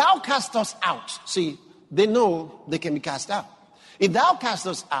 if thou cast us out, see, they know they can be cast out. If thou cast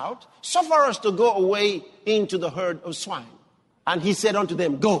us out, suffer us to go away into the herd of swine. And he said unto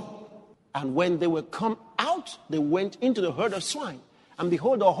them, go. And when they were come out, they went into the herd of swine. And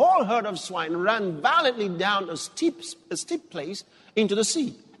behold, the whole herd of swine ran violently down a steep place into the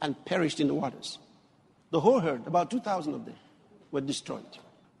sea and perished in the waters. The whole herd, about 2,000 of them, were destroyed.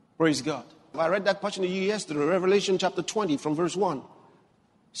 Praise God. I read that portion to you yesterday, Revelation chapter 20 from verse 1.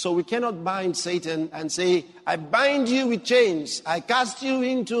 So we cannot bind Satan and say, I bind you with chains. I cast you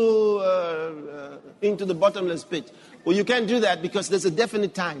into the bottomless pit. Well, you can't do that because there's a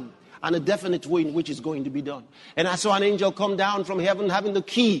definite time and a definite way in which it's going to be done. And I saw an angel come down from heaven having the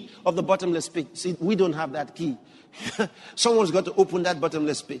key of the bottomless pit. See, we don't have that key. Someone's got to open that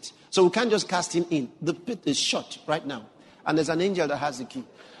bottomless pit. So we can't just cast him in. The pit is shut right now. And there's an angel that has the key.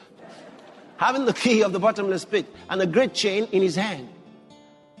 Having the key of the bottomless pit and a great chain in his hand.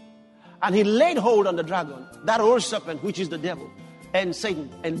 And he laid hold on the dragon, that old serpent, which is the devil, and Satan,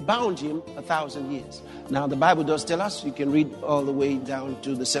 and bound him 1,000 years. Now, the Bible does tell us, you can read all the way down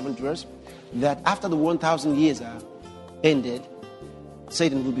to the 7th verse, that after the 1,000 years are ended,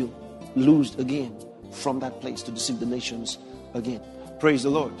 Satan will be loosed again from that place to deceive the nations again. Praise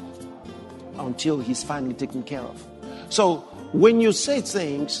the Lord. Until he's finally taken care of. So, when you say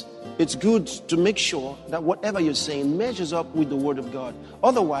things, it's good to make sure that whatever you're saying measures up with the Word of God.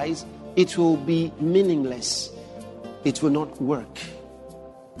 Otherwise, it will be meaningless. It will not work.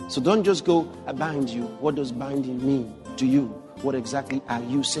 So don't just go, I bind you. What does binding mean to you? What exactly are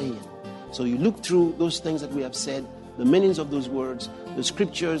you saying? So you look through those things that we have said, the meanings of those words, the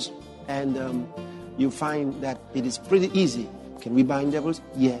scriptures, and you find that it is pretty easy. Can we bind devils?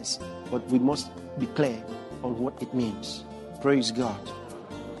 Yes. But we must be clear on what it means. Praise God.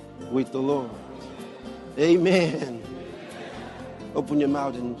 With the Lord. Amen. Open your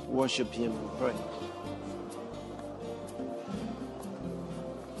mouth and worship him and pray.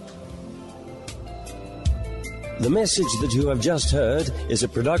 The message that you have just heard is a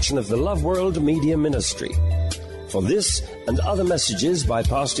production of the Love World Media Ministry. For this and other messages by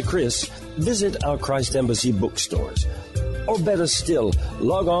Pastor Chris, visit our Christ Embassy bookstores. Or better still,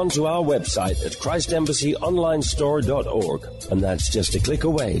 log on to our website at ChristEmbassyOnlineStore.org. And that's just a click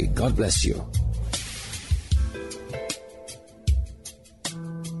away. God bless you.